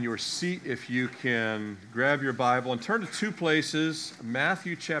Your seat, if you can grab your Bible and turn to two places,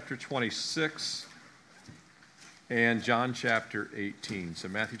 Matthew chapter 26 and John chapter 18. So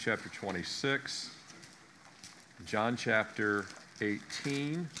Matthew chapter 26, John chapter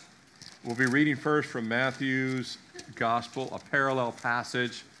 18. We'll be reading first from Matthew's gospel, a parallel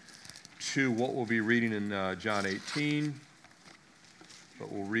passage to what we'll be reading in John 18.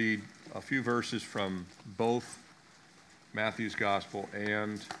 But we'll read a few verses from both Matthew's gospel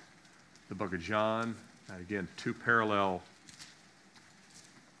and the book of John. And again, two parallel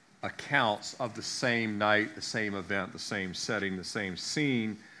accounts of the same night, the same event, the same setting, the same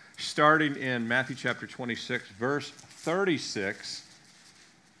scene, starting in Matthew chapter 26, verse 36.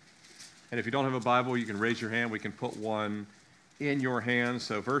 And if you don't have a Bible, you can raise your hand. We can put one in your hand.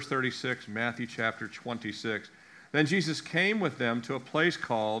 So verse 36, Matthew chapter 26. Then Jesus came with them to a place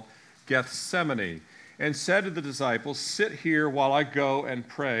called Gethsemane, and said to the disciples, "Sit here while I go and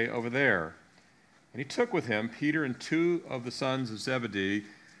pray over there." And he took with him Peter and two of the sons of Zebedee,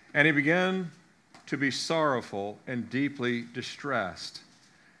 and he began to be sorrowful and deeply distressed.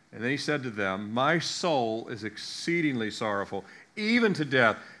 And then he said to them, "My soul is exceedingly sorrowful, even to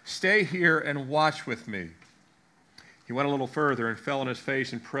death. Stay here and watch with me." He went a little further and fell on his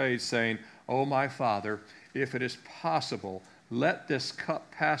face and prayed, saying, "O my Father, if it is possible, let this cup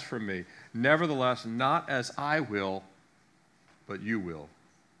pass from me. Nevertheless, not as I will, but you will."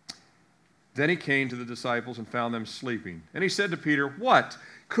 Then he came to the disciples and found them sleeping. And he said to Peter, "What?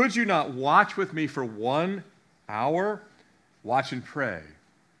 Could you not watch with me for 1 hour? Watch and pray,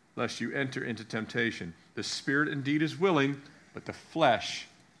 lest you enter into temptation. The spirit indeed is willing, but the flesh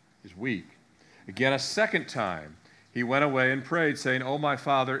is weak." Again, a second time, he went away and prayed, saying, "O my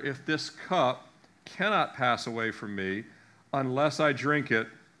Father, if this cup cannot pass away from me unless I drink it,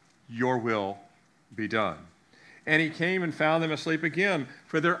 your will be done." And he came and found them asleep again,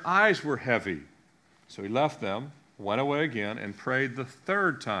 for their eyes were heavy. So he left them, went away again, and prayed the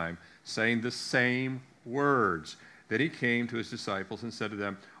third time, saying the same words. Then he came to his disciples and said to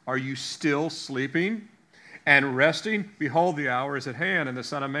them, "Are you still sleeping and resting? Behold, the hour is at hand, and the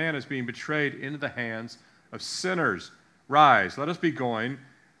Son of Man is being betrayed into the hands of sinners. Rise, let us be going.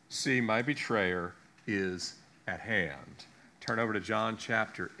 See, my betrayer is at hand." Turn over to John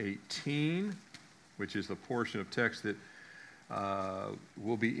chapter 18, which is the portion of text that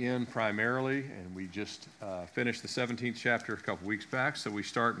we'll be in primarily. And we just finished the 17th chapter a couple weeks back. So we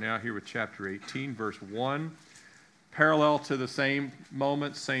start now here with chapter 18, verse 1. Parallel to the same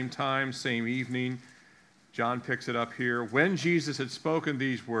moment, same time, same evening. John picks it up here. When Jesus had spoken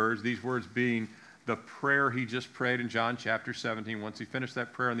these words being the prayer he just prayed in John chapter 17, once he finished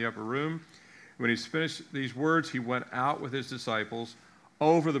that prayer in the upper room, when he's finished these words, he went out with his disciples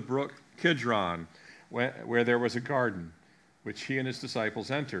over the brook Kidron, where there was a garden, which he and his disciples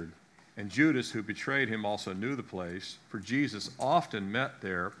entered. And Judas, who betrayed him, also knew the place, for Jesus often met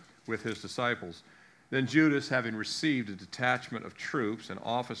there with his disciples. Then Judas, having received a detachment of troops and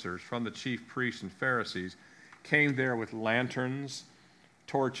officers from the chief priests and Pharisees, came there with lanterns,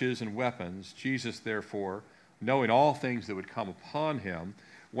 torches, and weapons. Jesus, therefore, knowing all things that would come upon him,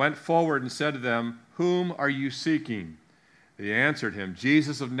 went forward and said to them, "Whom are you seeking?" They answered him,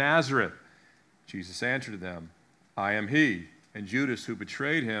 "Jesus of Nazareth." Jesus answered them, "I am he." And Judas, who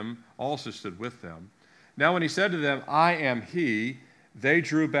betrayed him, also stood with them. Now when he said to them, "I am he," they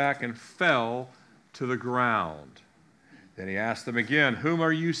drew back and fell to the ground. Then he asked them again, "Whom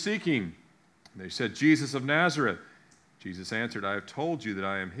are you seeking?" And they said, "Jesus of Nazareth." Jesus answered, "I have told you that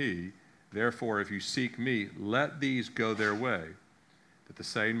I am he. Therefore, if you seek me, let these go their way, that the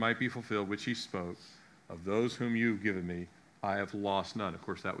saying might be fulfilled which he spoke, of those whom you've given me, I have lost none." Of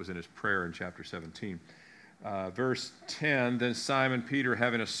course, that was in his prayer in chapter 17. Verse 10, then Simon Peter,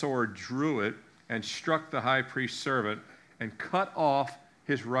 having a sword, drew it and struck the high priest's servant and cut off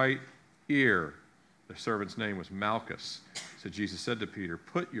his right ear. The servant's name was Malchus. So Jesus said to Peter,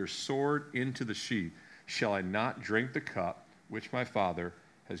 "Put your sword into the sheath. Shall I not drink the cup which my Father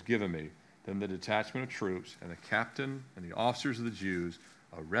has given me?" Then the detachment of troops and the captain and the officers of the Jews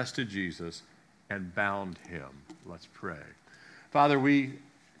arrested Jesus and bound him. Let's pray. Father, we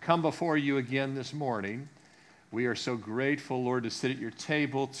come before you again this morning. We are so grateful, Lord, to sit at your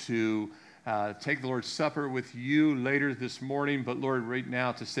table, to take the Lord's Supper with you later this morning, but Lord, right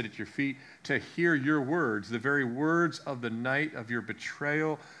now to sit at your feet, to hear your words, the very words of the night of your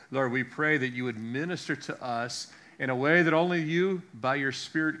betrayal. Lord, we pray that you would minister to us in a way that only you, by your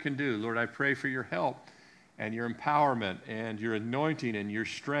Spirit, can do. Lord, I pray for your help and your empowerment and your anointing and your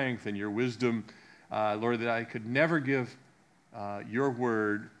strength and your wisdom, Lord, that I could never give your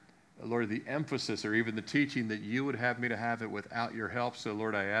word Lord, the emphasis or even the teaching that you would have me to have it without your help. So,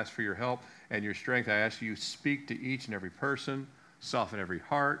 Lord, I ask for your help and your strength. I ask you speak to each and every person, soften every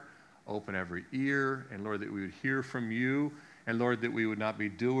heart, open every ear, and, Lord, that we would hear from you. And, Lord, that we would not be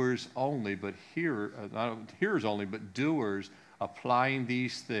doers only, but not hearers only, but doers, applying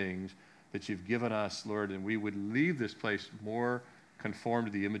these things that you've given us, Lord, and we would leave this place more conformed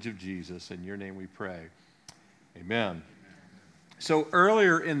to the image of Jesus. In your name we pray. Amen. So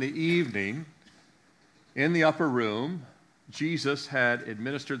earlier in the evening, in the upper room, Jesus had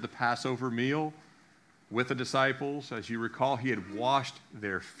administered the Passover meal with the disciples. As you recall, he had washed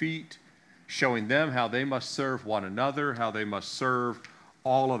their feet, showing them how they must serve one another, how they must serve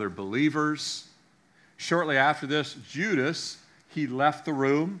all other believers. Shortly after this, Judas, he left the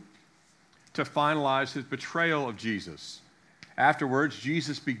room to finalize his betrayal of Jesus. Afterwards,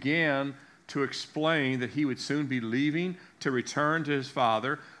 Jesus began to explain that he would soon be leaving to return to his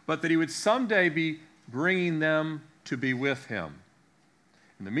Father, but that he would someday be bringing them to be with him.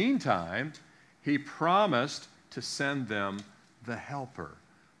 In the meantime, he promised to send them the Helper,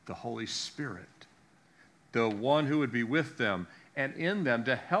 the Holy Spirit, the one who would be with them and in them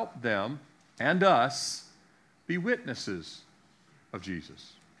to help them and us be witnesses of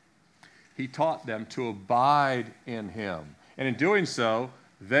Jesus. He taught them to abide in him. And in doing so,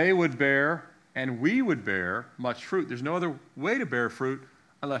 they would bear and we would bear much fruit. There's no other way to bear fruit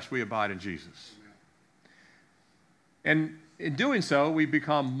unless we abide in Jesus. And in doing so, we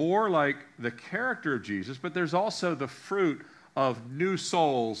become more like the character of Jesus, but there's also the fruit of new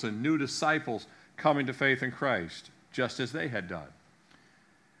souls and new disciples coming to faith in Christ, just as they had done.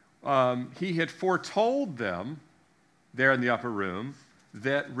 He had foretold them there in the upper room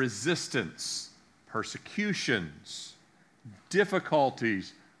that resistance, persecutions,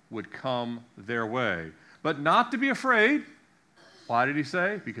 difficulties would come their way. But not to be afraid. Why did he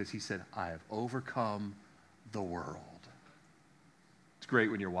say? Because he said, I have overcome the world. It's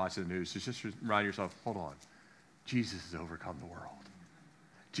great when you're watching the news. Just remind yourself, hold on. Jesus has overcome the world.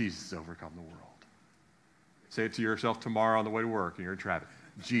 Jesus has overcome the world. Say it to yourself tomorrow on the way to work and you're in traffic.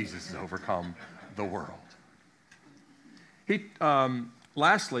 Jesus has overcome the world.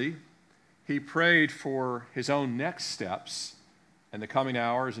 Lastly, he prayed for his own next steps and the coming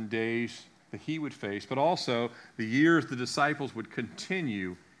hours and days that he would face, but also the years the disciples would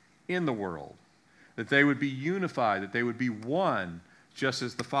continue in the world, that they would be unified, that they would be one, just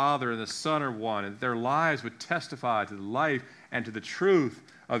as the Father and the Son are one, and that their lives would testify to the life and to the truth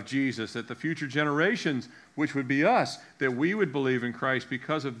of Jesus, that the future generations, which would be us, that we would believe in Christ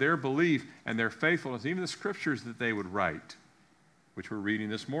because of their belief and their faithfulness, even the scriptures that they would write, which we're reading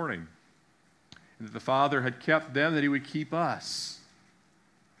this morning. And that the Father had kept them, that he would keep us.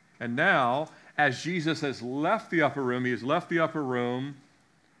 And now, as Jesus has left the upper room,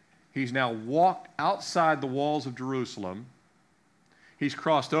 he's now walked outside the walls of Jerusalem. He's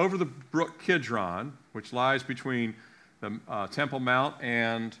crossed over the brook Kidron, which lies between the Temple Mount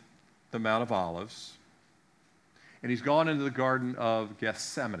and the Mount of Olives. And he's gone into the Garden of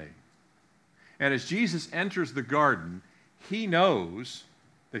Gethsemane. And as Jesus enters the garden, he knows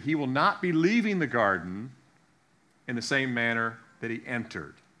that he will not be leaving the garden in the same manner that he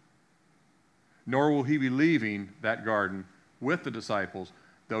entered. Nor will he be leaving that garden with the disciples,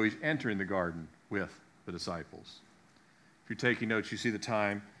 though he's entering the garden with the disciples. If you're taking notes, you see the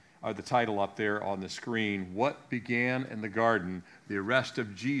title up there on the screen, What Began in the Garden? The Arrest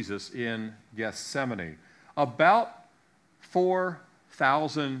of Jesus in Gethsemane. About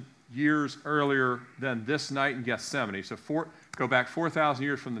 4,000 years earlier than this night in Gethsemane, so go back 4,000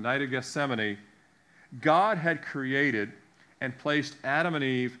 years from the night of Gethsemane, God had created and placed Adam and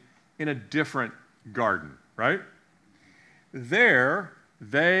Eve in a different garden, right? There,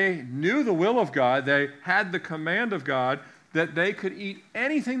 they knew the will of God. They had the command of God that they could eat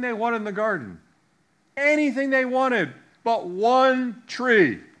anything they wanted in the garden. Anything they wanted, but one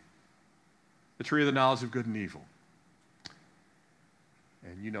tree. The tree of the knowledge of good and evil.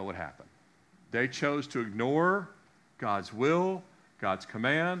 And you know what happened. They chose to ignore God's will, God's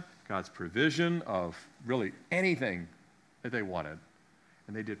command, God's provision of really anything that they wanted.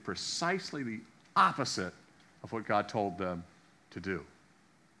 And they did precisely the opposite of what God told them to do.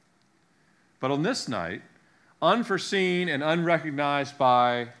 But on this night, unforeseen and unrecognized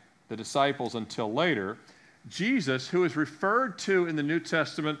by the disciples until later, Jesus, who is referred to in the New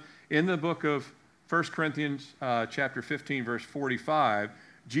Testament in the book of 1 Corinthians chapter 15, verse 45,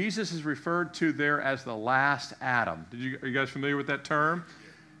 Jesus is referred to there as the last Adam. Are you guys familiar with that term?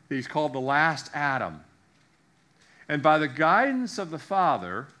 He's called the last Adam. And by the guidance of the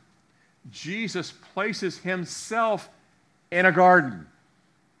Father, Jesus places himself in a garden.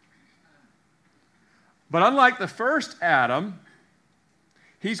 But unlike the first Adam,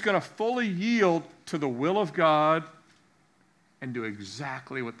 he's going to fully yield to the will of God and do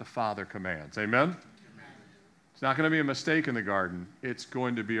exactly what the Father commands. Amen? It's not going to be a mistake in the garden. It's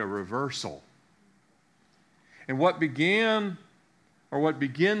going to be a reversal. And what begins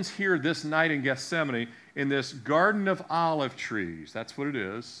here this night in Gethsemane, in this garden of olive trees, that's what it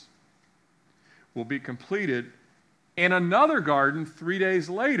is, will be completed in another garden 3 days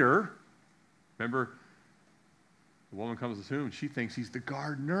later. Remember, the woman comes to the tomb and she thinks he's the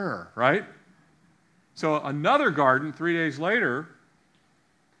gardener, right? So another garden 3 days later,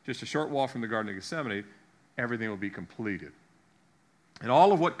 just a short walk from the Garden of Gethsemane, everything will be completed. And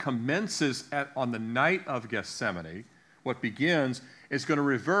all of what commences on the night of Gethsemane, what begins, is going to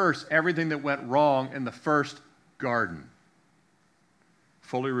reverse everything that went wrong in the first garden.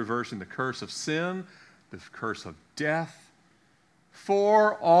 Fully reversing the curse of sin, the curse of death,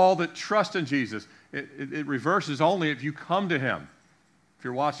 for all that trust in Jesus. It reverses only if you come to him. If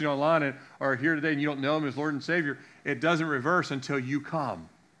you're watching online or here today and you don't know him as Lord and Savior, it doesn't reverse until you come.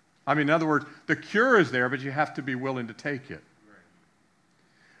 I mean, in other words, the cure is there, but you have to be willing to take it.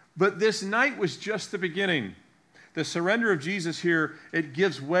 But this night was just the beginning. The surrender of Jesus here, it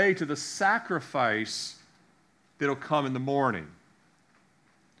gives way to the sacrifice that will come in the morning.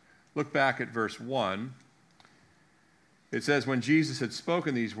 Look back at verse 1. It says, when Jesus had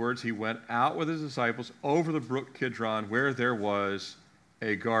spoken these words, he went out with his disciples over the brook Kidron, where there was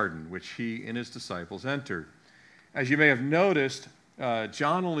a garden, which he and his disciples entered. As you may have noticed,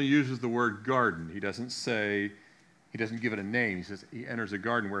 John only uses the word garden. He doesn't give it a name. He says he enters a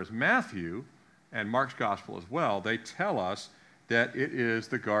garden, whereas Matthew and Mark's gospel as well, they tell us that it is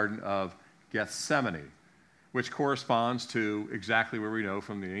the Garden of Gethsemane, which corresponds to exactly where we know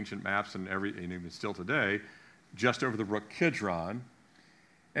from the ancient maps and even still today, just over the brook Kidron.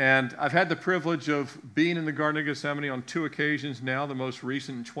 And I've had the privilege of being in the Garden of Gethsemane on 2 occasions now, the most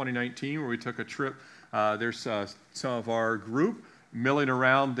recent in 2019, where we took a trip. There's some of our group milling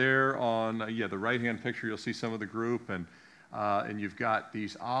around there on, the right-hand picture, you'll see some of the group, and you've got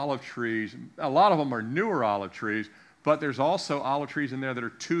these olive trees. A lot of them are newer olive trees, but there's also olive trees in there that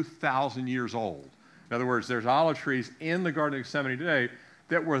are 2,000 years old. In other words, there's olive trees in the Garden of Gethsemane today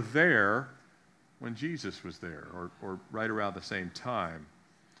that were there when Jesus was there, or right around the same time.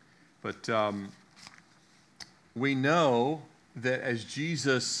 But we know that as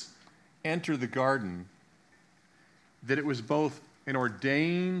Jesus entered the garden, that it was both an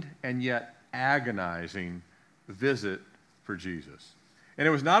ordained and yet agonizing visit for Jesus. And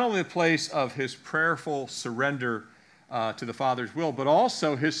it was not only a place of his prayerful surrender to the Father's will, but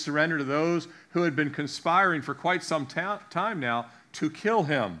also his surrender to those who had been conspiring for quite some time now to kill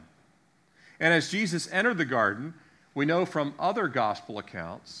him. And as Jesus entered the garden, we know from other gospel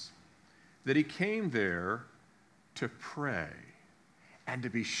accounts that he came there to pray and to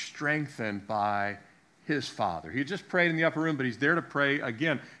be strengthened by his Father. He just prayed in the upper room, but he's there to pray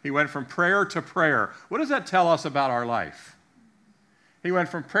again. He went from prayer to prayer. What does that tell us about our life? He went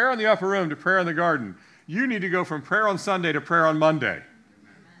from prayer in the upper room to prayer in the garden. You need to go from prayer on Sunday to prayer on Monday.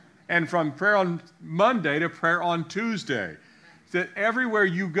 And from prayer on Monday to prayer on Tuesday. That everywhere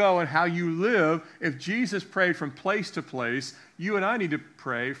you go and how you live, if Jesus prayed from place to place, you and I need to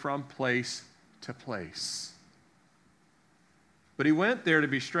pray from place to place. But he went there to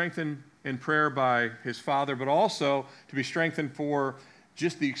be strengthened in prayer by his Father, but also to be strengthened for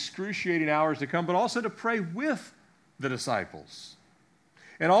just the excruciating hours to come, but also to pray with the disciples.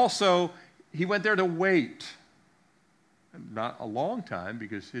 And also, he went there to wait. Not a long time,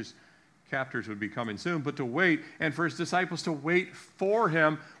 because his captors would be coming soon, but to wait, and for his disciples to wait for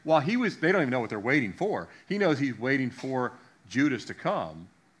him while they don't even know what they're waiting for. He knows he's waiting for Judas to come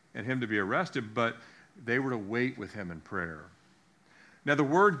and him to be arrested, but they were to wait with him in prayer. Now, the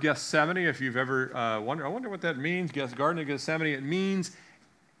word Gethsemane, if you've ever I wonder what that means, Garden of Gethsemane, it means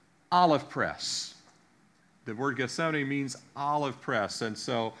olive press. The word Gethsemane means olive press, and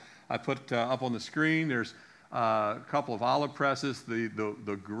so I put up on the screen, there's a couple of olive presses.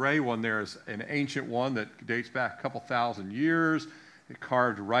 The gray one there is an ancient one that dates back a couple thousand years. It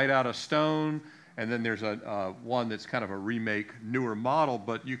carved right out of stone. And then there's a one that's kind of a remake, newer model,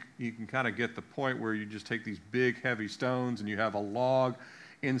 but you can kind of get the point where you just take these big, heavy stones and you have a log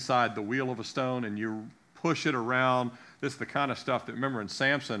inside the wheel of a stone and you push it around. This is the kind of stuff that, remember in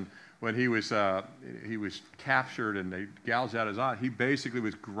Samson, when he was captured and they gouged out his eye, he basically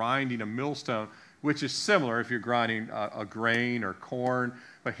was grinding a millstone, which is similar if you're grinding a grain or corn.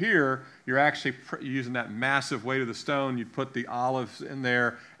 But here, you're actually using that massive weight of the stone. You put the olives in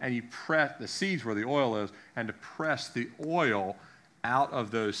there, and you press the seeds where the oil is, and to press the oil out of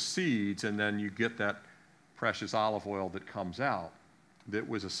those seeds, and then you get that precious olive oil that comes out that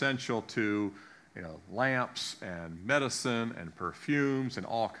was essential to lamps and medicine and perfumes and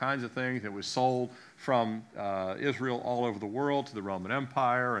all kinds of things. It was sold from Israel all over the world to the Roman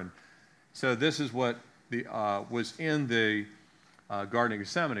Empire. And so this is what was in the Garden of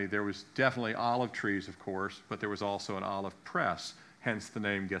Gethsemane. There was definitely olive trees, of course, but there was also an olive press, hence the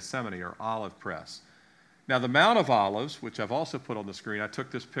name Gethsemane, or olive press. Now, the Mount of Olives, which I've also put on the screen, I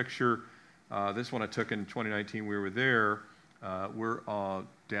took this picture, this one I took in 2019. We were there. We're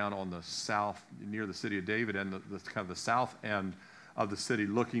down on the south, near the city of David, and the kind of the south end of the city,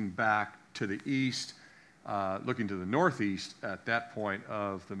 looking back to the east, looking to the northeast at that point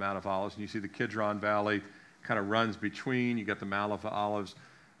of the Mount of Olives. And you see the Kidron Valley kind of runs between. You got the Mount of Olives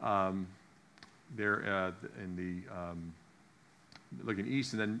there in the looking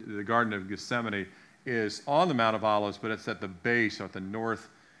east, and then the Garden of Gethsemane is on the Mount of Olives, but it's at the base, or at the north.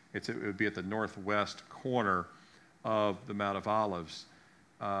 It would be at the northwest corner of the Mount of Olives.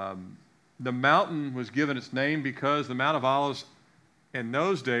 The mountain was given its name because the Mount of Olives in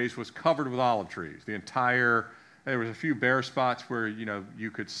those days was covered with olive trees. There was a few bare spots where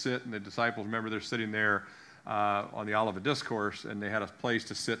you could sit, and the disciples, remember, they're sitting there on the Olivet Discourse, and they had a place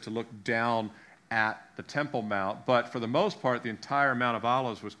to sit to look down at the Temple Mount. But for the most part, the entire Mount of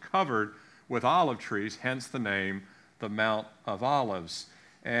Olives was covered with olive trees, hence the name, the Mount of Olives.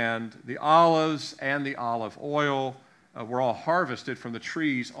 And the olives and the olive oil were all harvested from the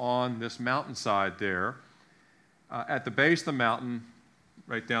trees on this mountainside there. At the base of the mountain,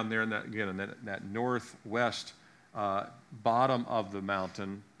 right down there in that northwest bottom of the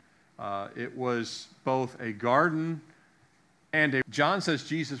mountain, it was both a garden and John says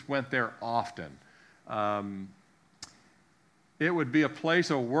Jesus went there often. It would be a place,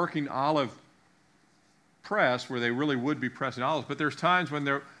 a working olive press where they really would be pressing olives, but there's times when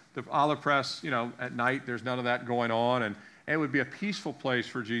the olive press, at night, there's none of that going on, and it would be a peaceful place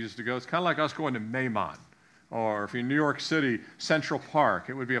for Jesus to go. It's kind of like us going to Maymont, or if you're in New York City, Central Park.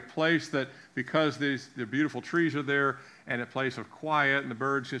 It would be a place that, because the beautiful trees are there, and a place of quiet, and the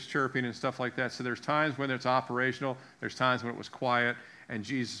birds just chirping and stuff like that. So there's times when it's operational, there's times when it was quiet, and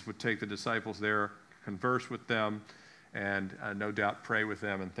Jesus would take the disciples there, converse with them, and no doubt pray with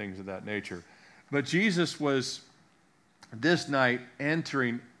them and things of that nature. But Jesus was, this night,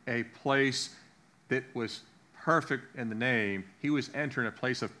 entering a place that was perfect in the name. He was entering a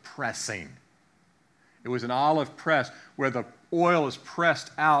place of pressing. It was an olive press where the oil is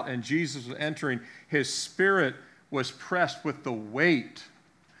pressed out, and Jesus was entering. His spirit was pressed with the weight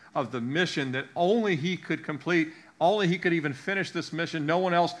of the mission that only he could complete. Only he could even finish this mission. No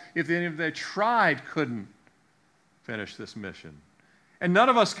one else, if they tried, couldn't finish this mission. And none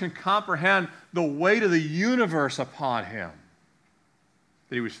of us can comprehend the weight of the universe upon him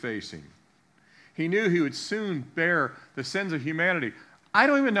that he was facing. He knew he would soon bear the sins of humanity. I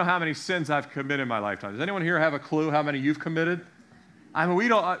don't even know how many sins I've committed in my lifetime. Does anyone here have a clue how many you've committed? I mean,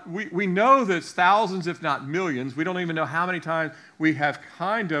 we know that it's thousands, if not millions. We don't even know how many times we have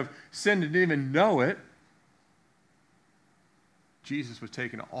kind of sinned and didn't even know it. Jesus was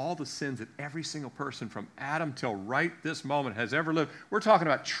taking all the sins that every single person from Adam till right this moment has ever lived. We're talking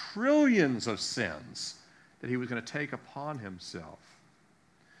about trillions of sins that he was going to take upon himself.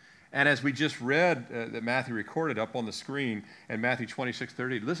 And as we just read, that Matthew recorded up on the screen in Matthew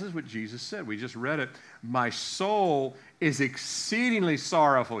 26:30, this is what Jesus said. We just read it. My soul is exceedingly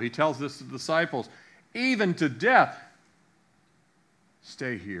sorrowful. He tells this to the disciples, even to death.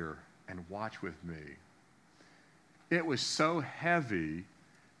 Stay here and watch with me. It was so heavy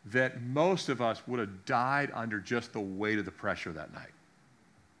that most of us would have died under just the weight of the pressure that night.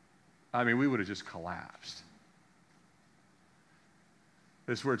 I mean, we would have just collapsed.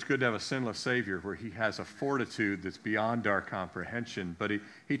 This is where it's good to have a sinless Savior, where he has a fortitude that's beyond our comprehension. But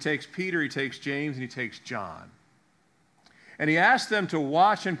he takes Peter, he takes James, and he takes John. And he asks them to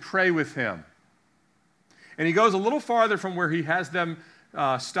watch and pray with him. And he goes a little farther from where he has them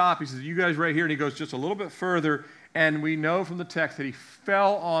stop. He says, you guys right here. And he goes just a little bit further. And we know from the text that he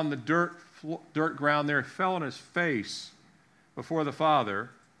fell on the dirt ground there. He fell on his face before the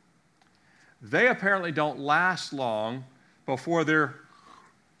Father. They apparently don't last long before they're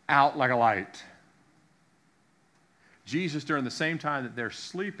out like a light. Jesus, during the same time that they're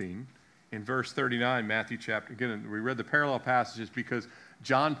sleeping, in verse 39, Matthew chapter, again, we read the parallel passages because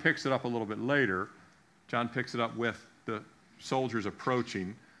John picks it up a little bit later. John picks it up with the soldiers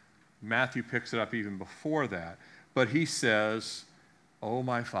approaching. Matthew picks it up even before that. But he says, "Oh,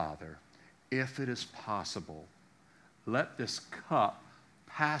 my Father, if it is possible, let this cup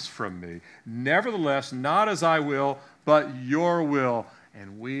pass from me. Nevertheless, not as I will, but your will."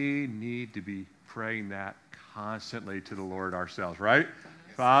 And we need to be praying that constantly to the Lord ourselves, right?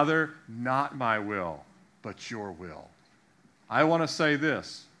 Yes. Father, not my will, but your will. I want to say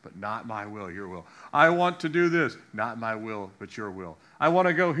this, but not my will, your will. I want to do this, not my will, but your will. I want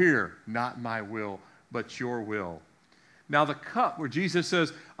to go here, not my will, but your will. Now the cup where Jesus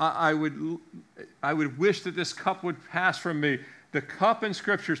says, I would wish that this cup would pass from me. The cup in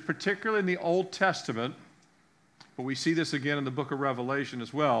Scriptures, particularly in the Old Testament, but we see this again in the book of Revelation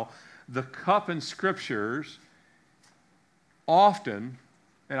as well, the cup in Scriptures often,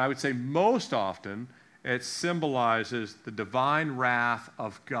 and I would say most often, it symbolizes the divine wrath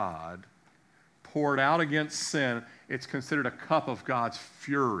of God poured out against sin. It's considered a cup of God's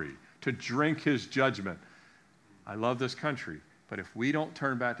fury, to drink his judgment. I love this country, but if we don't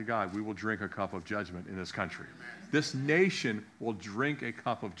turn back to God, we will drink a cup of judgment in this country. This nation will drink a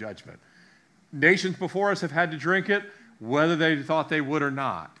cup of judgment. Nations before us have had to drink it, whether they thought they would or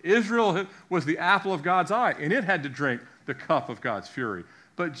not. Israel was the apple of God's eye, and it had to drink the cup of God's fury.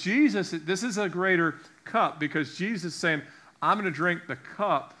 But Jesus, this is a greater cup, because Jesus is saying, I'm going to drink the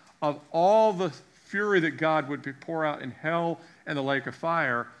cup of all the fury that God would pour out in hell and the lake of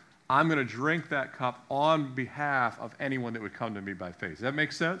fire. I'm going to drink that cup on behalf of anyone that would come to me by faith. Does that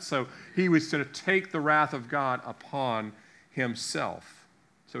make sense? So he was going to take the wrath of God upon himself.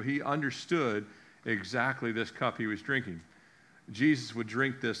 So he understood exactly this cup he was drinking. Jesus would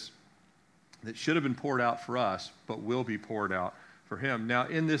drink this that should have been poured out for us, but will be poured out for him. Now,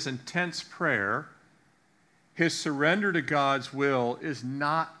 in this intense prayer, his surrender to God's will is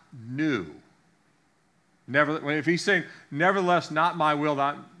not new. If he's saying, nevertheless, not my will,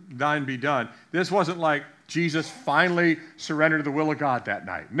 thine be done, this wasn't like Jesus finally surrendered to the will of God that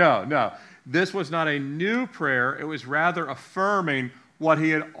night. No. This was not a new prayer. It was rather affirming what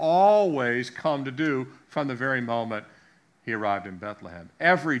he had always come to do from the very moment he arrived in Bethlehem.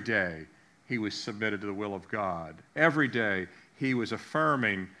 Every day he was submitted to the will of God. Every day he was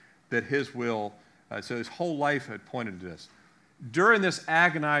affirming that his will, so his whole life had pointed to this. During this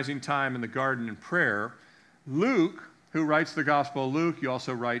agonizing time in the garden in prayer, Luke, who writes the Gospel of Luke, he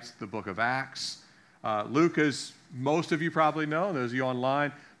also writes the book of Acts. Luke, as most of you probably know, those of you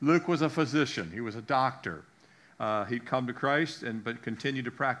online, Luke was a physician. He was a doctor. He'd come to Christ but continued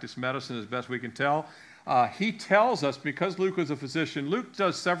to practice medicine as best we can tell. He tells us, because Luke was a physician, Luke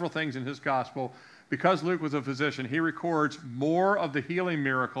does several things in his gospel. Because Luke was a physician, he records more of the healing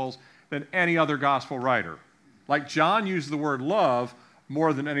miracles than any other gospel writer. Like John used the word love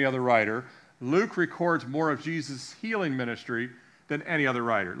more than any other writer, Luke records more of Jesus' healing ministry than any other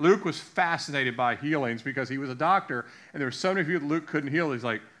writer. Luke was fascinated by healings because he was a doctor, and there were so many people that Luke couldn't heal. He's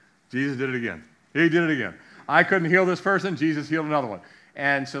like, Jesus did it again. He did it again. I couldn't heal this person. Jesus healed another one.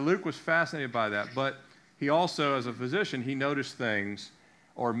 And so Luke was fascinated by that. But he also, as a physician, he noticed things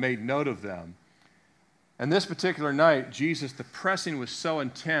or made note of them. And this particular night, the pressing was so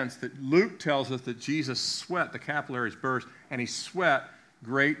intense that Luke tells us that Jesus sweat, the capillaries burst, and he sweat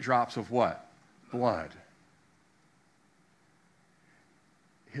great drops of what? Blood.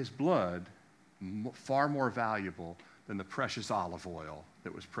 His blood, far more valuable than the precious olive oil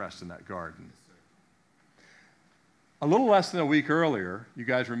that was pressed in that garden. A little less than a week earlier, you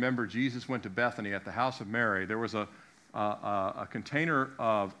guys remember Jesus went to Bethany at the house of Mary. There was a container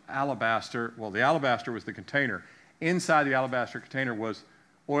of alabaster. Well, the alabaster was the container. Inside the alabaster container was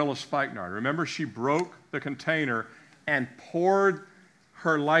oil of spikenard. Remember, she broke the container and poured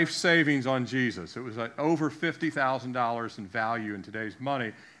her life savings on Jesus. It was like over $50,000 in value in today's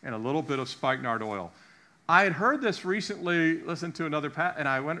money, and a little bit of spikenard oil. I had heard this recently, listened to another, and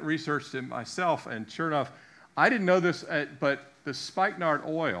I went and researched it myself, and sure enough, I didn't know this, but the spikenard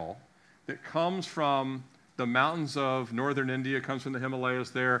oil that comes from the mountains of northern India, comes from the Himalayas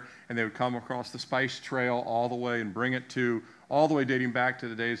there, and they would come across the spice trail all the way and bring it to, all the way dating back to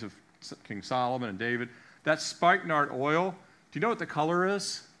the days of King Solomon and David. That spikenard oil, do you know what the color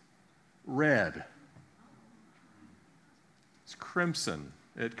is? Red. It's crimson.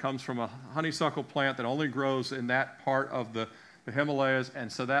 It comes from a honeysuckle plant that only grows in that part of the Himalayas, and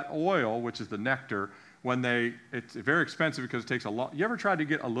so that oil, which is the nectar, it's very expensive because it takes a lot. You ever tried to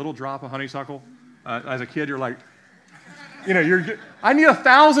get a little drop of honeysuckle? As a kid, you're like, I need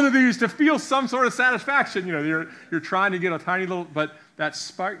 1,000 of these to feel some sort of satisfaction. You're trying to get a tiny little, but that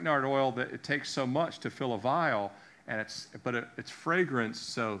spikenard oil, that it takes so much to fill a vial, and it's fragrance,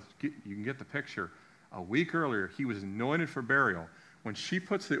 so you can get the picture. A week earlier, he was anointed for burial. When she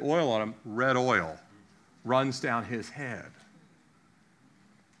puts the oil on him, red oil runs down his head.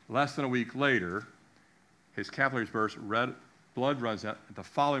 Less than a week later, his capillaries burst, red blood runs out. The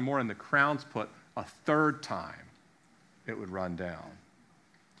following morning, the crown's put a third time, it would run down.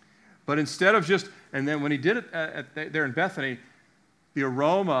 But instead of just And then when he did it there in Bethany, the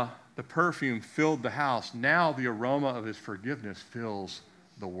aroma, the perfume filled the house. Now the aroma of his forgiveness fills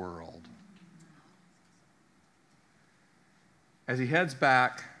the world. As he heads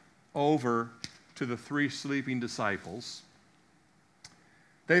back over to the 3 sleeping disciples,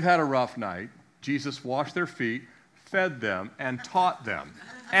 they've had a rough night. Jesus washed their feet, fed them, and taught them,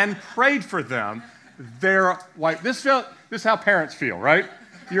 and prayed for them. This is how parents feel, right?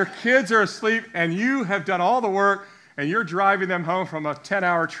 Your kids are asleep, and you have done all the work, and you're driving them home from a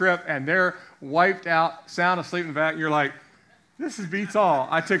 10-hour trip, and they're wiped out, sound asleep in the back, and you're like, this beats all.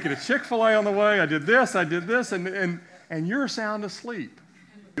 I took you to Chick-fil-A on the way, I did this, and you're sound asleep,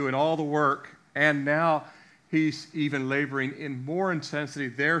 doing all the work, and now he's even laboring in more intensity.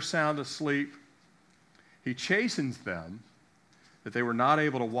 They're sound asleep. He chastens them that they were not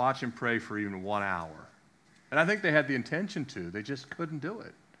able to watch and pray for even 1 hour. And I think they had the intention to. They just couldn't do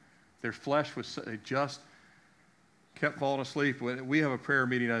it. Their flesh they just kept falling asleep. We have a prayer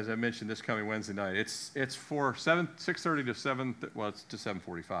meeting, as I mentioned, this coming Wednesday night. It's for 6:30 to 7, well, it's to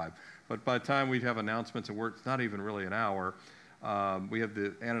 7:45. But by the time we have announcements and work, it's not even really an hour. We have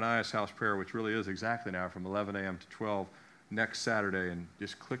the Ananias House Prayer, which really is exactly an hour, from 11 a.m. to 12 next Saturday. And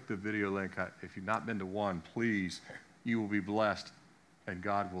just click the video link. If you've not been to one, please, you will be blessed. And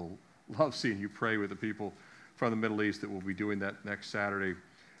God will love seeing you pray with the people from the Middle East that will be doing that next Saturday.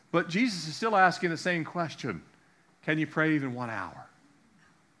 But Jesus is still asking the same question. Can you pray even 1 hour?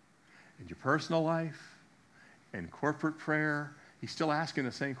 In your personal life, in corporate prayer, he's still asking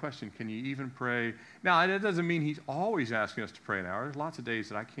the same question. Can you even pray? Now, that doesn't mean he's always asking us to pray an hour. There's lots of days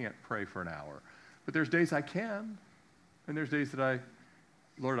that I can't pray for an hour. But there's days I can. And there's days that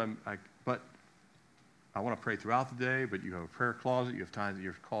but I want to pray throughout the day, but you have a prayer closet. You have times that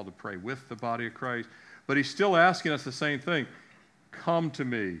you're called to pray with the body of Christ. But he's still asking us the same thing. Come to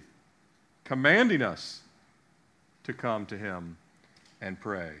me, commanding us to come to him and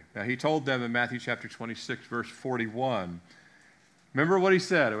pray. Now, he told them in Matthew chapter 26, verse 41, remember what he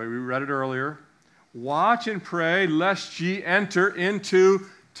said? We read it earlier. Watch and pray lest ye enter into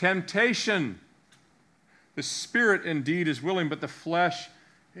temptation. The spirit indeed is willing, but the flesh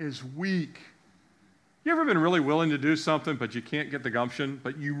is weak. You ever been really willing to do something, but you can't get the gumption?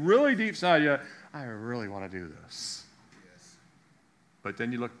 But you really deep inside, I really want to do this. Yes. But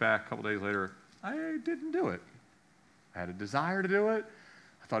then you look back a couple days later, I didn't do it. I had a desire to do it.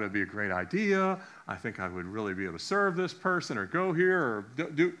 I thought it would be a great idea. I think I would really be able to serve this person or go here or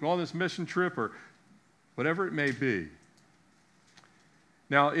go on this mission trip or whatever it may be.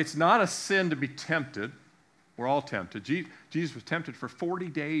 Now, it's not a sin to be tempted. We're all tempted. Jesus was tempted for 40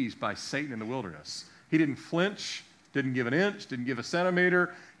 days by Satan in the wilderness. He didn't flinch, didn't give an inch, didn't give a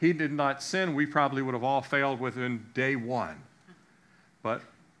centimeter. He did not sin. We probably would have all failed within day 1. But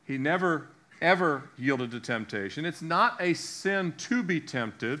he never, ever yielded to temptation. It's not a sin to be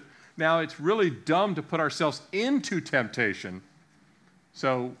tempted. Now, it's really dumb to put ourselves into temptation.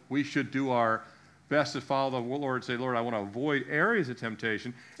 So we should do our best to follow the Lord and say, Lord, I want to avoid areas of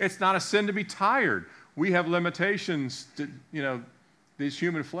temptation. It's not a sin to be tired. We have limitations to, these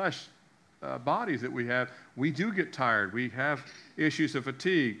human flesh bodies that we have. We do get tired. We have issues of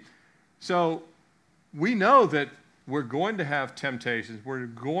fatigue. So we know that we're going to have temptations. We're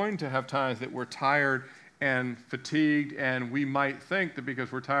going to have times that we're tired and fatigued, and we might think that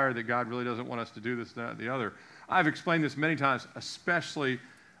because we're tired that God really doesn't want us to do this, that, and the other. I've explained this many times, especially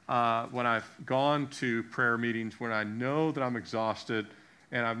when I've gone to prayer meetings when I know that I'm exhausted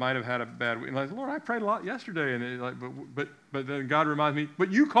and I might have had a bad week. Like, Lord, I prayed a lot yesterday, and but then God reminds me, but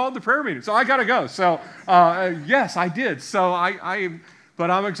you called the prayer meeting, so I got to go. So yes, I did. So but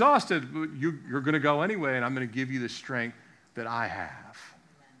I'm exhausted. You're going to go anyway, and I'm going to give you the strength that I have,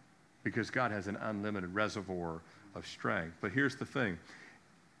 because God has an unlimited reservoir of strength. But here's the thing.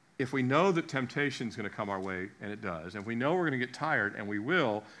 If we know that temptation is going to come our way, and it does, and we know we're going to get tired, and we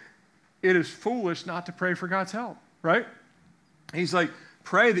will, it is foolish not to pray for God's help, right? He's like,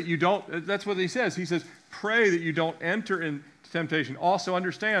 pray that you don't, that's what he says. He says, pray that you don't enter into temptation. Also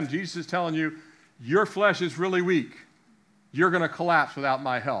understand, Jesus is telling you, your flesh is really weak. You're going to collapse without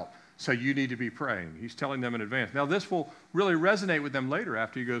my help. So you need to be praying. He's telling them in advance. Now, this will really resonate with them later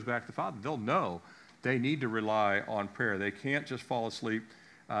after he goes back to the Father. They'll know they need to rely on prayer. They can't just fall asleep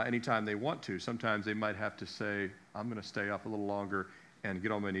anytime they want to. Sometimes they might have to say, I'm going to stay up a little longer and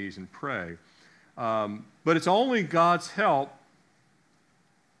get on my knees and pray. But it's only God's help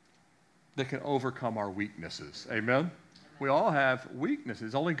that can overcome our weaknesses. Amen? We all have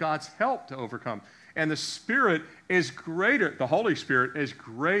weaknesses. Only God's help to overcome. And the Spirit is greater, the Holy Spirit is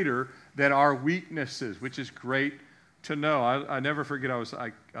greater than our weaknesses, which is great to know. I never forget.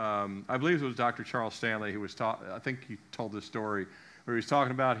 I believe it was Dr. Charles Stanley who was I think he told this story where he was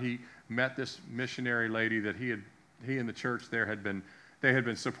talking about he met this missionary lady that he and the church there had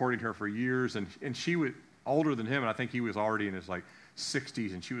been supporting her for years, and she was older than him, and I think he was already in his like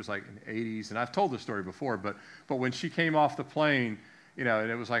 60s, and she was like in 80s. And I've told this story before, but when she came off the plane, and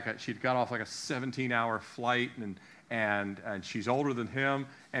it was like she'd got off like a 17-hour flight, and she's older than him,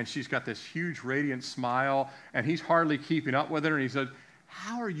 and she's got this huge radiant smile, and he's hardly keeping up with her, and he said,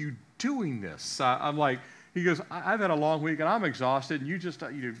 "How are you doing this?" I'm like, he goes, "I've had a long week, and I'm exhausted, and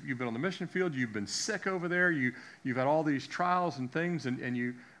you've been on the mission field, you've been sick over there, you've had all these trials and things, and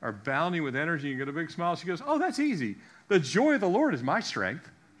you are bounding with energy, and you get a big smile." She goes, "Oh, that's easy. The joy of the Lord is my strength."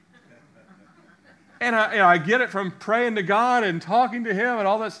 And I get it from praying to God and talking to Him and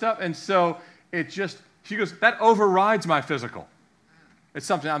all that stuff, and so she goes, "That overrides my physical." It's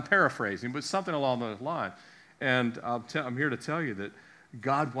something, I'm paraphrasing, but something along those lines. And I'm here to tell you that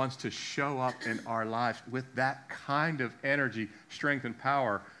God wants to show up in our lives with that kind of energy, strength, and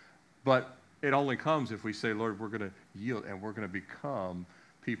power, but it only comes if we say, "Lord, we're going to yield and we're going to become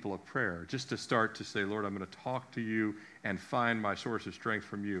people of prayer." Just to start to say, "Lord, I'm going to talk to you and find my source of strength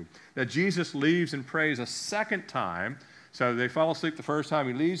from you." Now, Jesus leaves and prays a second time. So they fall asleep the first time.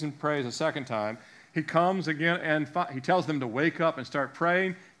 He leaves and prays a second time. He comes again and he tells them to wake up and start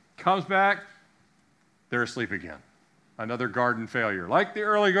praying. Comes back, they're asleep again. Another garden failure. Like the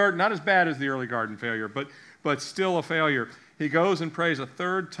early garden, not as bad as the early garden failure, but still a failure. He goes and prays a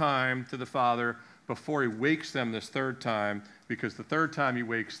third time to the Father before he wakes them this third time, because the third time he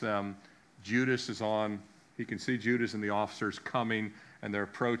wakes them, Judas is on. He can see Judas and the officers coming, and they're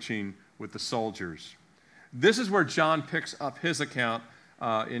approaching with the soldiers. This is where John picks up his account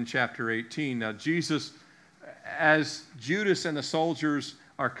in chapter 18. Now, Jesus, as Judas and the soldiers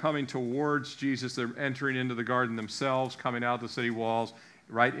are coming towards Jesus, they're entering into the garden themselves, coming out of the city walls,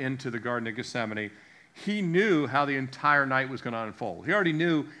 right into the Garden of Gethsemane. He knew how the entire night was going to unfold. He already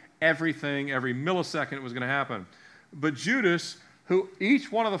knew everything, every millisecond was going to happen. But Judas, who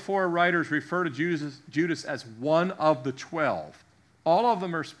each one of the four writers refer to Judas as one of the 12. All of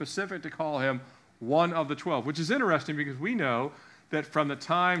them are specific to call him one of the 12, which is interesting because we know that from the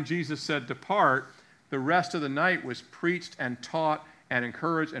time Jesus said depart, the rest of the night was preached and taught and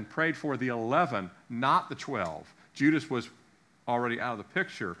encouraged and prayed for the 11, not the 12. Judas was already out of the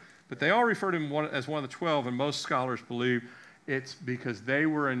picture, but they all refer to him as one of the 12, and most scholars believe it's because they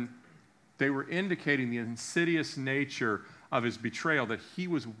were indicating the insidious nature of his betrayal, that he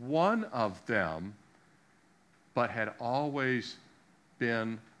was one of them, but had always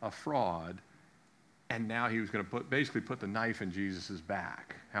been a fraud, and now he was going to basically put the knife in Jesus'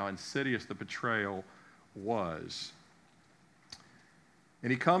 back. How insidious the betrayal was.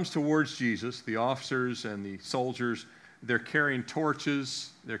 And he comes towards Jesus. The officers and the soldiers, they're carrying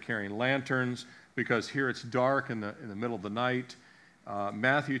torches, they're carrying lanterns, because here it's dark in the middle of the night.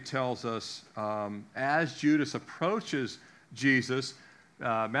 Matthew tells us, as Judas approaches Jesus,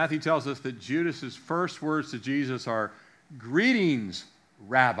 Matthew tells us that Judas's first words to Jesus are, "Greetings,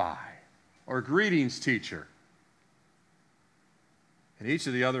 Rabbi," or "Greetings, teacher." In each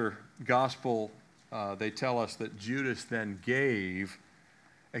of the other gospel, they tell us that Judas then gave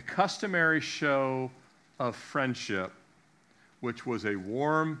a customary show of friendship, which was a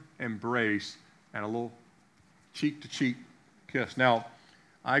warm embrace and a little cheek-to-cheek kiss. Now,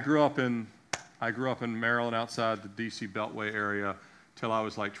 I grew up in Maryland, outside the D.C. Beltway area, till I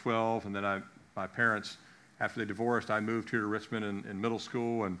was like 12, and then my parents, after they divorced, I moved here to Richmond in middle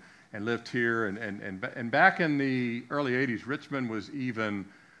school and lived here. And back in the early 80s, Richmond was even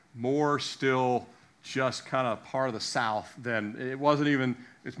more still just kind of part of the South than it wasn't even.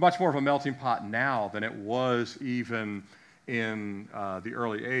 It's much more of a melting pot now than it was even in the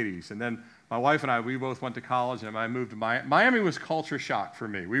early 80s. And then my wife and we both went to college, and I moved to Miami. Miami was culture shock for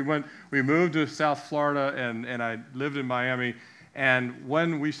me. We moved to South Florida, and I lived in Miami. And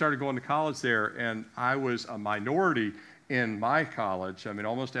when we started going to college there, and I was a minority in my college, I mean,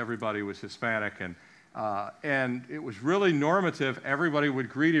 almost everybody was Hispanic, and it was really normative. Everybody would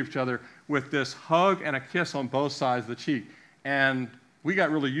greet each other with this hug and a kiss on both sides of the cheek. And we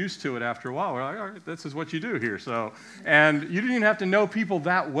got really used to it after a while. We're like, all right, this is what you do here. So, and you didn't even have to know people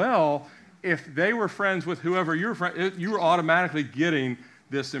that well. If they were friends with whoever you were automatically getting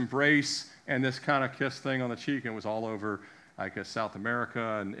this embrace and this kind of kiss thing on the cheek. And it was all over, I guess, South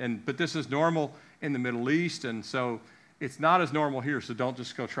America. But this is normal in the Middle East, and so it's not as normal here. So don't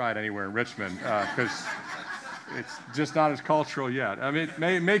just go try it anywhere in Richmond, because it's just not as cultural yet. I mean,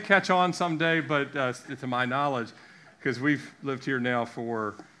 it may catch on someday, but to my knowledge, because we've lived here now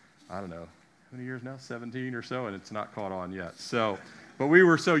for, I don't know, many years now? 17 or so, and it's not caught on yet. So, but we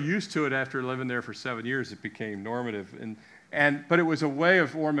were so used to it after living there for 7 years, it became normative. But it was a way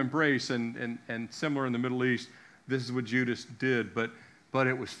of warm embrace, and similar in the Middle East, this is what Judas did, but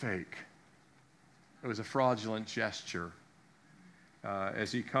it was fake. It was a fraudulent gesture.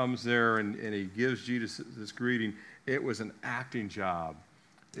 As he comes there and he gives Jesus this greeting, it was an acting job.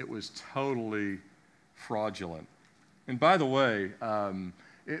 It was totally fraudulent. And by the way,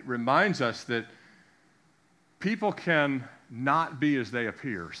 it reminds us that people can not be as they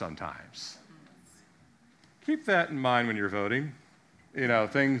appear sometimes. Keep that in mind when you're voting,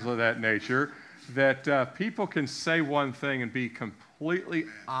 things of that nature, that people can say one thing and be completely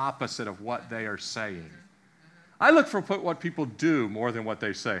opposite of what they are saying. I look for what people do more than what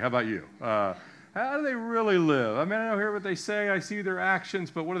they say. How about you? How do they really live? I mean, I don't hear what they say. I see their actions,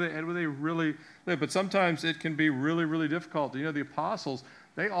 but how do they really live? But sometimes it can be really, really difficult. The apostles,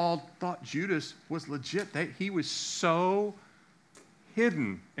 they all thought Judas was legit. He was so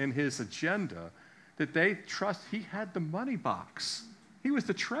hidden in his agenda that they he had the money box. He was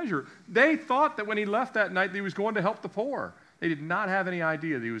the treasurer. They thought that when he left that night, that he was going to help the poor. They did not have any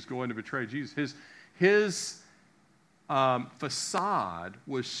idea that he was going to betray Jesus. His facade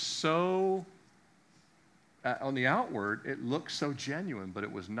was so, on the outward, it looked so genuine, but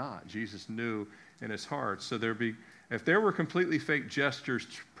it was not. Jesus knew in his heart. So if there were completely fake gestures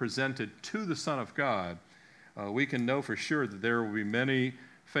presented to the Son of God, we can know for sure that there will be many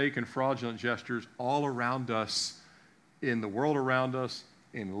fake and fraudulent gestures all around us, in the world around us,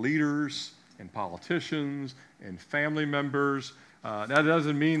 in leaders, in politicians, in family members. That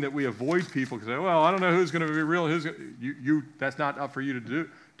doesn't mean that we avoid people because, well, I don't know who's going to be real. That's not up for you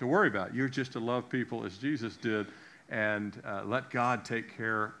to worry about. You're just to love people as Jesus did and let God take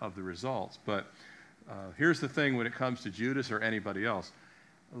care of the results. But here's the thing when it comes to Judas or anybody else.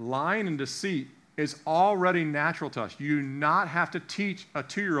 Lying and deceit is already natural to us. You do not have to teach a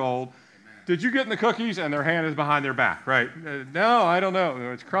 2-year-old, did you get in the cookies? And their hand is behind their back, right? No, I don't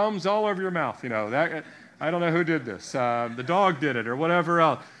know. It's crumbs all over your mouth. I don't know who did this. The dog did it or whatever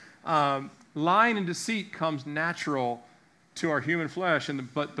else. Lying and deceit comes natural to our human flesh.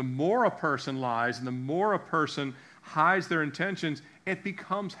 But the more a person lies and the more a person hides their intentions, it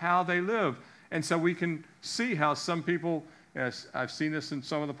becomes how they live. And so we can see how some people, as I've seen this in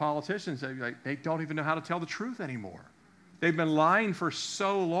some of the politicians, they don't even know how to tell the truth anymore. They've been lying for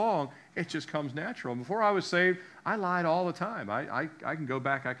so long, it just comes natural. Before I was saved, I lied all the time. I can go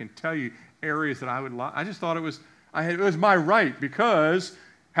back, I can tell you areas that I would lie. I just thought it was my right, because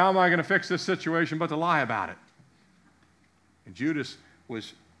how am I going to fix this situation but to lie about it? And Judas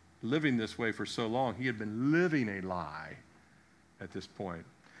was living this way for so long. He had been living a lie at this point.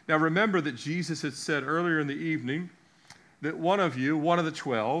 Now remember that Jesus had said earlier in the evening that one of the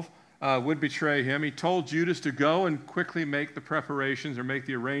 12, would betray him. He told Judas to go and quickly make the preparations or make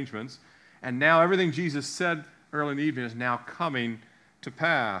the arrangements. And now everything Jesus said early in the evening is now coming to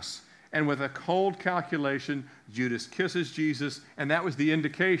pass. And with a cold calculation, Judas kisses Jesus, and that was the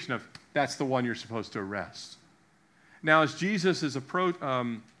indication of that's the one you're supposed to arrest. Now, as Jesus is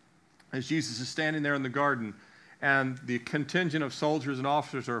standing there in the garden, and the contingent of soldiers and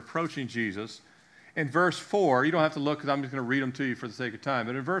officers are approaching Jesus, in verse 4, you don't have to look because I'm just going to read them to you for the sake of time,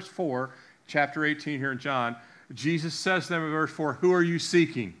 but in verse 4, chapter 18 here in John, Jesus says to them in verse 4, "Who are you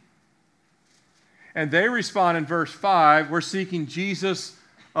seeking?" And they respond in verse 5, "We're seeking Jesus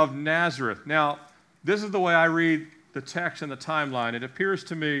of Nazareth." Now, this is the way I read the text and the timeline. It appears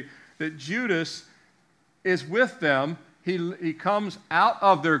to me that Judas is with them. He comes out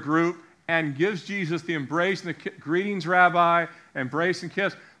of their group and gives Jesus the embrace and the greetings, Rabbi, embrace and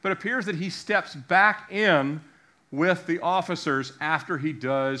kiss. But it appears that he steps back in with the officers after he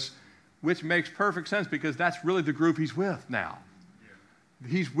does, which makes perfect sense because that's really the group he's with now. Yeah.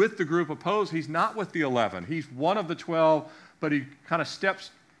 He's with the group opposed. He's not with the 11. He's one of the 12, but he kind of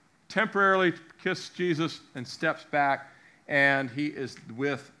steps temporarily, kisses Jesus, and steps back, and he is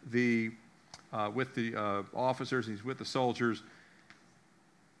with the officers. He's with the soldiers.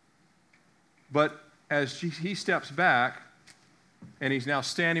 But as he steps back, and he's now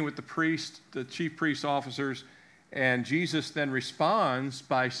standing with the chief priest officers, and Jesus then responds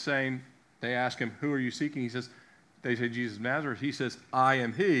by saying, they ask him, "Who are you seeking?" They say, "Jesus of Nazareth." He says, "I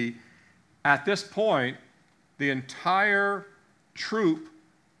am he." At this point, the entire troop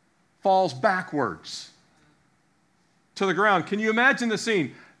falls backwards to the ground. Can you imagine the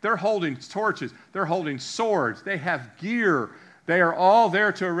scene? They're holding torches. They're holding swords. They have gear. They are all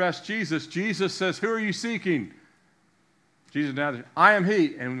there to arrest Jesus. Jesus says, "Who are you seeking?" Jesus of Nazareth, "I am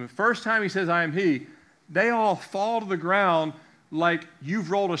he." And the first time he says, "I am he," they all fall to the ground like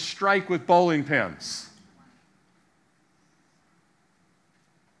you've rolled a strike with bowling pins.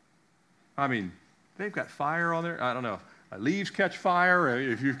 I mean, they've got fire on there. I don't know. Leaves catch fire.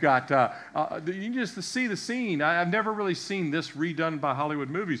 If you've got, you can just see the scene. I've never really seen this redone by Hollywood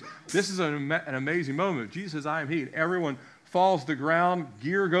movies. This is an amazing moment. Jesus says, I am he. And everyone falls to the ground.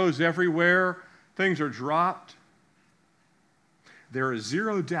 Gear goes everywhere. Things are dropped. There is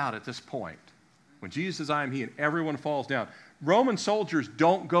zero doubt at this point. When Jesus says, I am he, and everyone falls down. Roman soldiers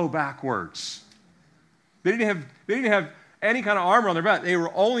don't go backwards. They didn't have any kind of armor on their back. They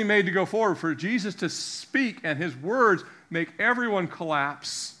were only made to go forward. For Jesus to speak and his words make everyone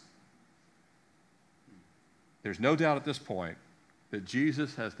collapse. There's no doubt at this point that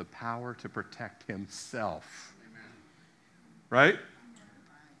Jesus has the power to protect himself. Amen. Right?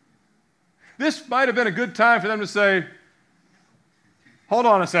 This might have been a good time for them to say, hold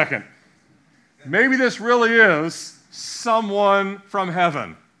on a second. Maybe this really is someone from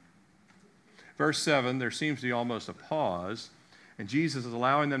heaven. Verse 7, there seems to be almost a pause, and Jesus is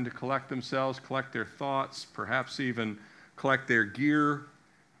allowing them to collect themselves, collect their thoughts, perhaps even collect their gear,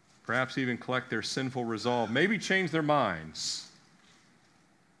 perhaps even collect their sinful resolve, maybe change their minds.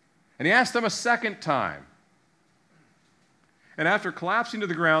 And he asked them a second time. And after collapsing to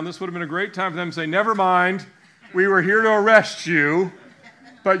the ground, this would have been a great time for them to say, never mind, we were here to arrest you,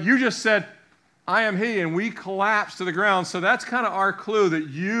 but you just said, I am he, and we collapsed to the ground, so that's kind of our clue that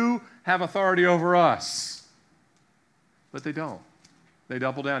you have authority over us. But they don't. They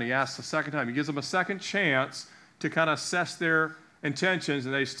double down. He asks a second time. He gives them a second chance to kind of assess their intentions,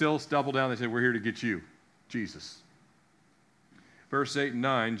 and they still double down. They say, we're here to get you, Jesus. Verse 8 and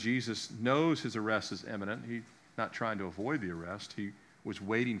 9, Jesus knows his arrest is imminent. He's not trying to avoid the arrest. He was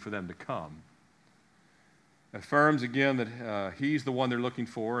waiting for them to come. Affirms again that he's the one they're looking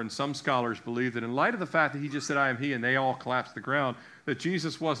for, and some scholars believe that in light of the fact that he just said, I am he, and they all collapsed to the ground, that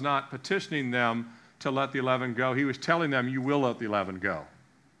Jesus was not petitioning them to let the 11 go. He was telling them, you will let the 11 go,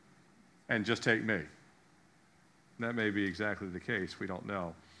 and just take me. That may be exactly the case. We don't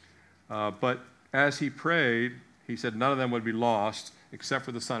know. But as he prayed, he said none of them would be lost, except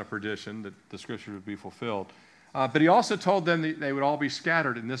for the son of perdition, that the scripture would be fulfilled. But he also told them that they would all be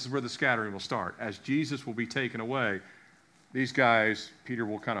scattered, and this is where the scattering will start. As Jesus will be taken away, these guys, Peter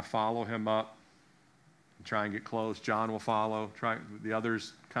will kind of follow him up and try and get close. John will follow. The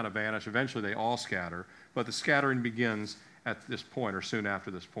others kind of vanish. Eventually, they all scatter. But the scattering begins at this point, or soon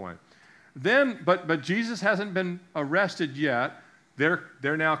after this point. Then, but Jesus hasn't been arrested yet. They're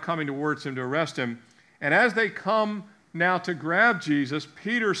now coming towards him to arrest him. And as they come now to grab Jesus,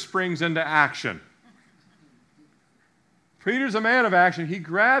 Peter springs into action. Peter's a man of action. He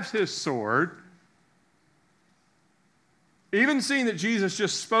grabs his sword. Even seeing that Jesus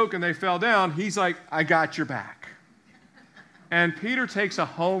just spoke and they fell down, he's like, I got your back. And Peter takes a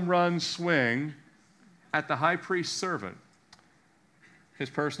home run swing at the high priest's servant,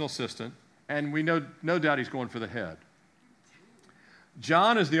 his personal assistant, and we know no doubt he's going for the head.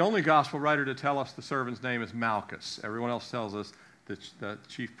 John is the only gospel writer to tell us the servant's name is Malchus. Everyone else tells us the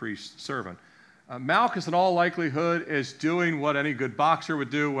chief priest's servant. Malchus, in all likelihood, is doing what any good boxer would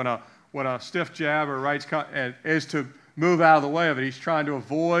do when a stiff jab or right is to move out of the way of it. He's trying to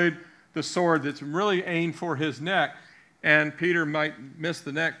avoid the sword that's really aimed for his neck. And Peter might miss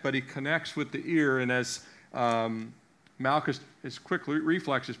the neck, but he connects with the ear. And as Malchus, his quick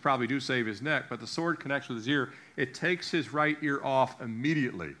reflexes probably do save his neck, but the sword connects with his ear. It takes his right ear off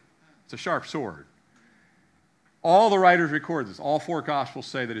immediately. It's a sharp sword. All the writers record this. All four Gospels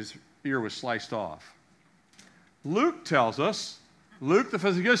say that his ear was sliced off. Luke tells us, Luke the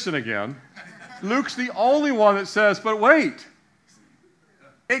physician again, Luke's the only one that says, but wait,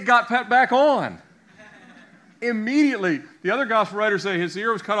 it got put back on. Immediately. The other gospel writers say his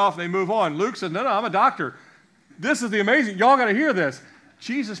ear was cut off and they move on. Luke says, no, I'm a doctor. This is the amazing, y'all got to hear this.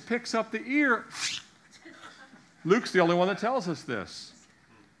 Jesus picks up the ear. Luke's the only one that tells us this.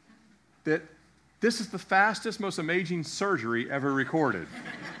 That this is the fastest, most amazing surgery ever recorded.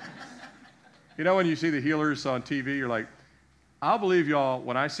 You know when you see the healers on TV, you're like, I'll believe y'all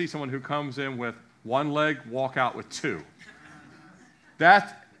when I see someone who comes in with one leg, walk out with two.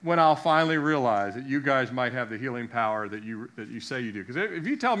 That's when I'll finally realize that you guys might have the healing power that you say you do. Because if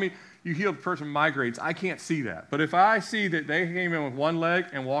you tell me you healed a person with migraines, I can't see that. But if I see that they came in with one leg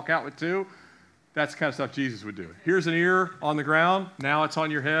and walk out with two, that's the kind of stuff Jesus would do. Here's an ear on the ground, now it's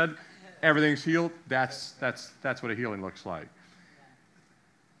on your head, everything's healed. That's what a healing looks like.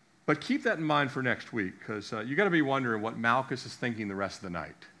 But keep that in mind for next week, because you got to be wondering what Malchus is thinking the rest of the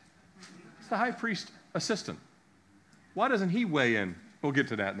night. It's the high priest assistant. Why doesn't he weigh in? We'll get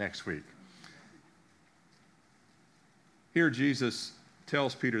to that next week. Here Jesus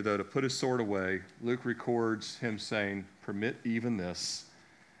tells Peter, though, to put his sword away. Luke records him saying, permit even this.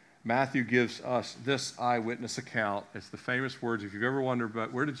 Matthew gives us this eyewitness account. It's the famous words. If you've ever wondered,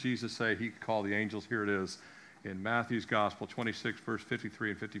 but where did Jesus say he could call the angels? Here it is in Matthew's Gospel, 26, verse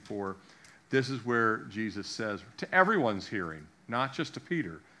 53 and 54. This is where Jesus says, to everyone's hearing, not just to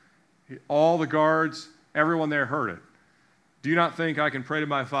Peter. All the guards, everyone there heard it. Do you not think I can pray to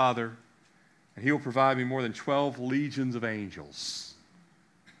my Father, and he will provide me more than 12 legions of angels?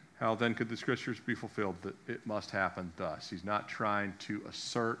 How then could the scriptures be fulfilled that it must happen thus? He's not trying to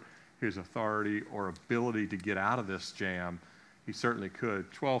assert his authority or ability to get out of this jam. He certainly could.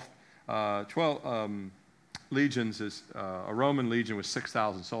 12 legions is, a Roman legion was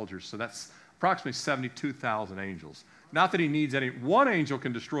 6,000 soldiers, so that's approximately 72,000 angels. Not that he needs any. One angel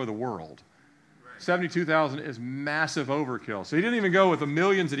can destroy the world. 72,000 is massive overkill. So he didn't even go with the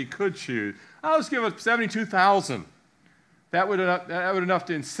millions that he could choose. I'll just give it 72,000. That would enough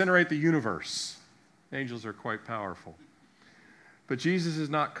to incinerate the universe. Angels are quite powerful. But Jesus has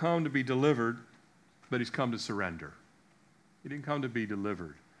not come to be delivered, but he's come to surrender. He didn't come to be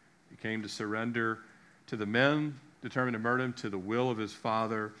delivered. He came to surrender to the men determined to murder him, to the will of his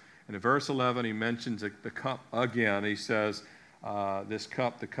Father. And in verse 11, he mentions the cup again. He says, this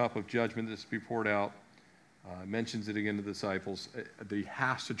cup, the cup of judgment that's to be poured out, mentions it again to the disciples, that he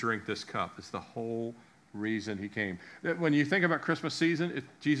has to drink this cup. It's the whole reason he came. When you think about Christmas season,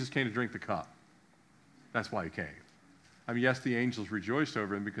 Jesus came to drink the cup. That's why he came. I mean, yes, the angels rejoiced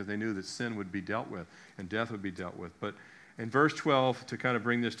over him because they knew that sin would be dealt with and death would be dealt with. But in verse 12, to kind of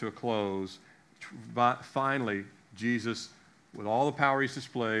bring this to a close, finally, Jesus, with all the power he's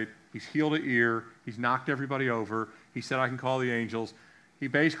displayed, he's healed an ear, he's knocked everybody over, he said, I can call the angels. He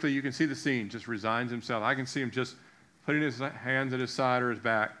basically, you can see the scene, just resigns himself. I can see him just putting his hands at his side or his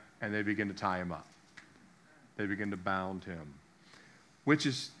back, and they begin to tie him up. They begin to bound him, which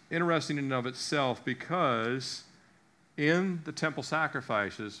is interesting in and of itself because in the temple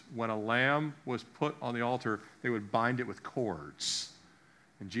sacrifices, when a lamb was put on the altar, they would bind it with cords.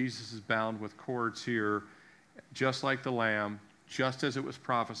 And Jesus is bound with cords here, just like the lamb, just as it was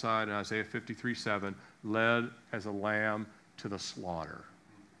prophesied in Isaiah 53:7, led as a lamb to the slaughter,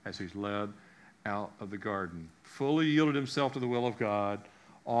 as he's led out of the garden. Fully yielded himself to the will of God,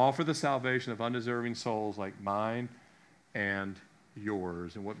 all for the salvation of undeserving souls like mine and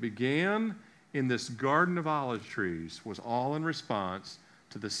yours. And what began in this garden of olive trees was all in response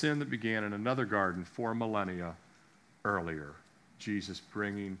to the sin that began in another garden 4 millennia earlier. Jesus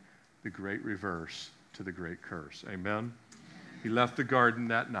bringing the great reverse to the great curse. Amen? He left the garden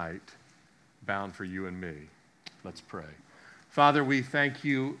that night, bound for you and me. Let's pray. Father, we thank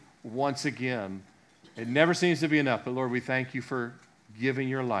you once again. It never seems to be enough, but Lord, we thank you for giving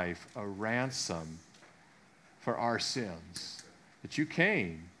your life a ransom for our sins. That you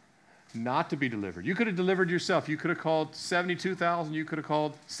came not to be delivered. You could have delivered yourself. You could have called 72,000. You could have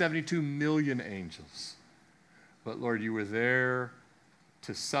called 72 million angels. But Lord, you were there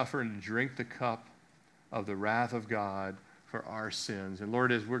to suffer and drink the cup of the wrath of God for our sins. And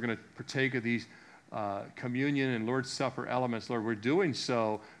Lord, as we're going to partake of these communion and Lord's Supper elements, Lord, we're doing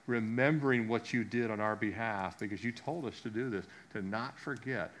so remembering what you did on our behalf because you told us to do this, to not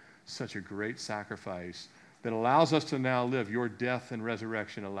forget such a great sacrifice that allows us to now live. Your death and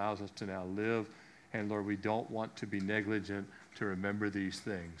resurrection allows us to now live. And Lord, we don't want to be negligent to remember these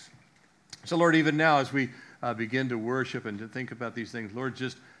things. So Lord, even now as we begin to worship and to think about these things, Lord,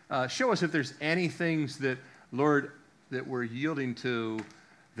 just show us if there's any things that, Lord, that we're yielding to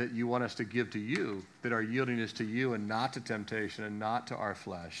that you want us to give to you, that are yielding us to you and not to temptation and not to our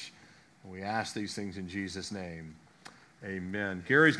flesh. And we ask these things in Jesus' name. Amen. Gary's